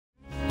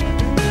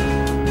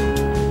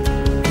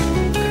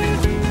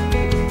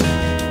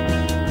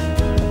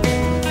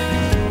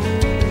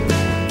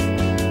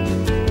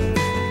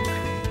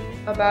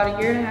about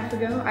a year and a half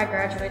ago, I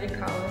graduated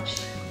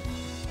college,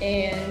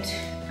 and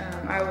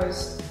I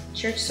was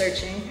church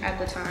searching at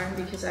the time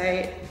because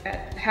I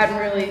hadn't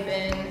really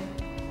been,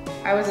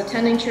 I was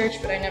attending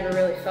church, but I never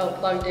really felt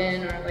plugged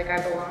in or like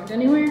I belonged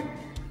anywhere.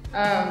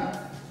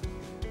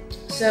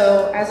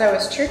 So as I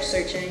was church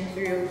searching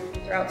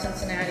throughout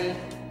Cincinnati,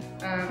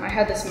 I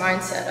had this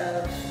mindset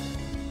of,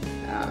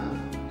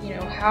 you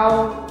know,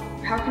 how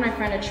can I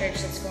find a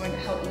church that's going to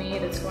help me,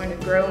 that's going to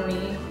grow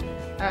me,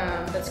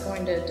 that's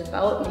going to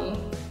develop me,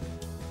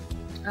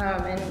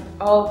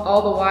 and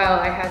all the while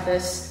I had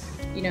this,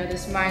 you know,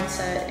 this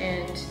mindset,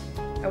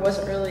 and I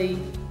wasn't really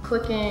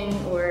clicking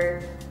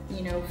or,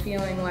 you know,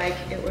 feeling like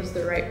it was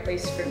the right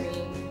place for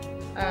me.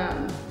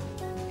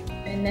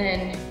 And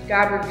then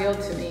God revealed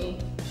to me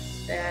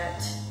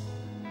that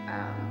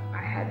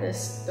I had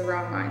the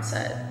wrong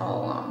mindset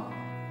all along,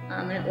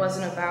 and it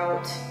wasn't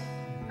about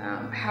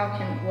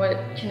what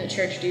can the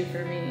church do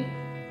for me.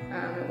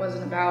 It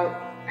wasn't about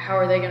how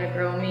are they going to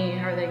grow me,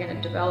 how are they going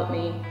to develop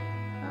me.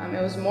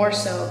 It was more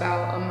so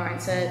about a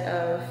mindset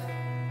of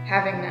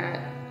having that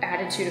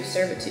attitude of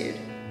servitude,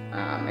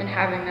 and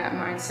having that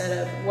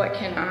mindset of what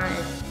can I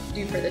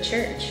do for the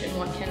church and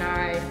what can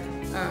I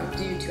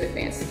do to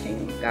advance the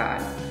kingdom of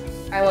God.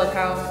 I love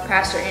how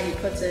Pastor Andy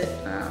puts it,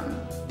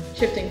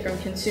 shifting from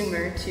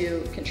consumer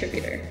to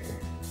contributor.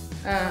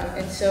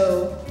 And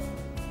so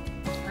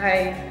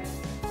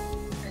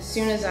as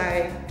soon as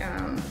I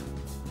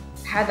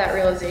had that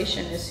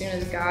realization, as soon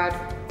as God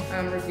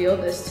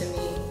revealed this to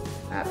me,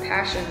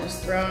 passion was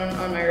thrown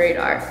on my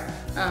radar.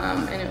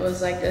 And it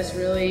was like this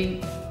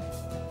really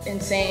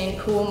insane,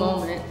 cool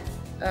moment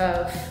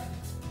of,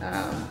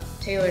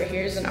 Taylor,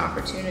 here's an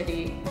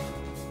opportunity.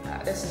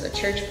 This is a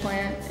church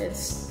plant.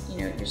 It's, you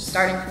know, you're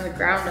starting from the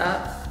ground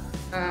up.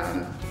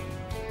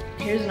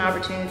 Here's an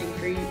opportunity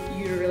for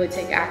you to really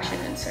take action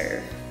and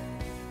serve.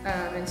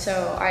 And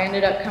so I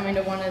ended up coming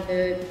to one of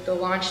the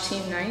launch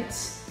team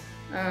nights,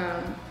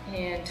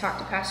 and talked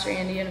to Pastor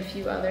Andy and a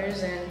few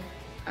others, and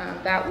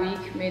that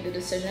week made the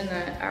decision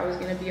that I was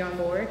going to be on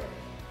board.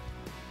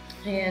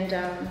 And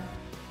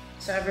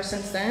so ever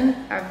since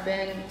then, I've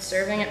been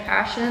serving at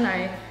Passion.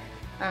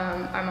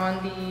 I'm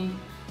on the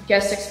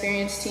guest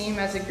experience team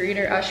as a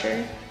greeter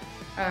usher.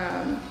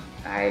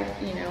 I,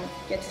 you know,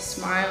 get to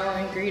smile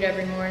and greet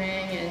every morning,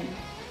 and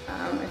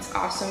it's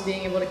awesome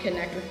being able to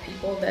connect with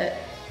people that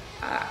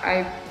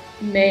I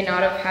may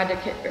not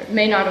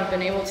have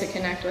been able to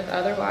connect with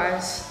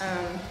otherwise.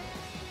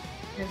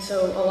 And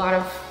so a lot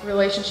of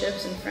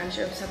relationships and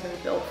friendships have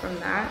been built from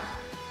that,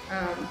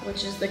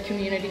 which is the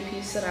community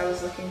piece that I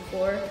was looking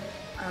for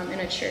in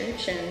a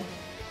church. And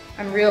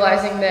I'm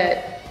realizing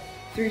that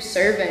through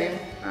serving,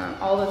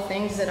 all the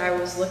things that I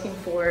was looking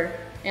for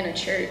in a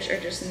church are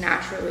just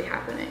naturally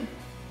happening.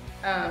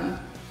 And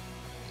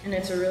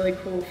it's a really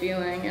cool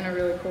feeling and a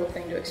really cool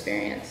thing to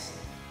experience.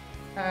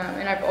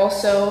 And I've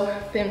also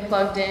been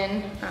plugged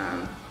in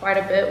quite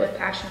a bit with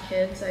Passion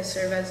Kids. I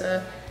serve as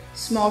a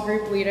small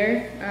group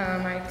leader.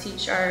 I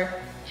teach our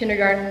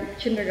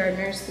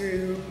kindergartners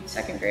through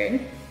 2nd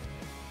grade.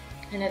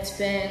 And it's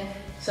been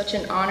such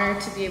an honor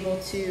to be able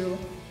to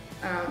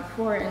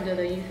pour into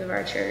the youth of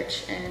our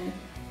church. And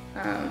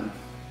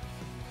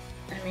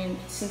I mean,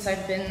 since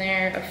I've been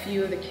there, a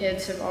few of the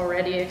kids have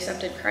already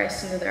accepted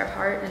Christ into their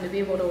heart, and to be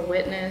able to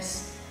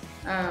witness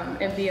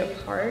and be a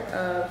part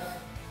of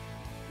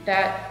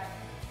that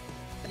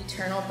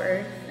eternal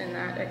birth and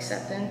that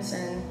acceptance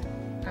and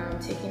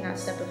taking that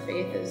step of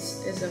faith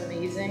is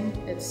amazing.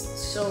 It's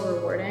so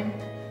rewarding.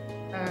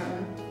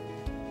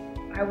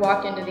 I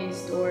walk into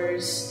these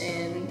doors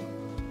and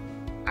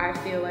I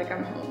feel like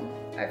I'm home.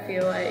 I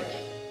feel like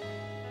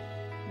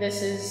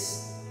this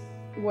is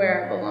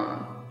where I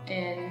belong,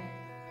 and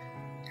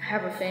I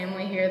have a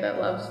family here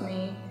that loves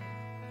me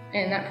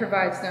and that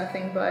provides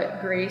nothing but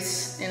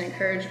grace and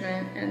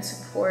encouragement and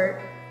support.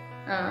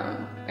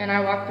 And I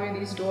walk through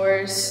these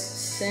doors,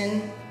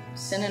 sin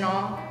and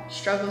all,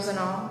 struggles and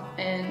all,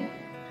 and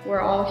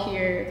we're all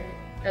here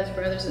as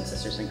brothers and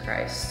sisters in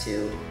Christ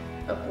to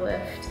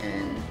uplift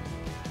and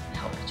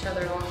help each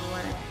other along the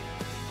way.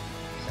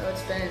 So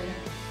it's been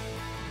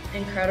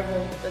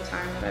incredible the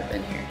time that I've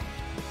been here.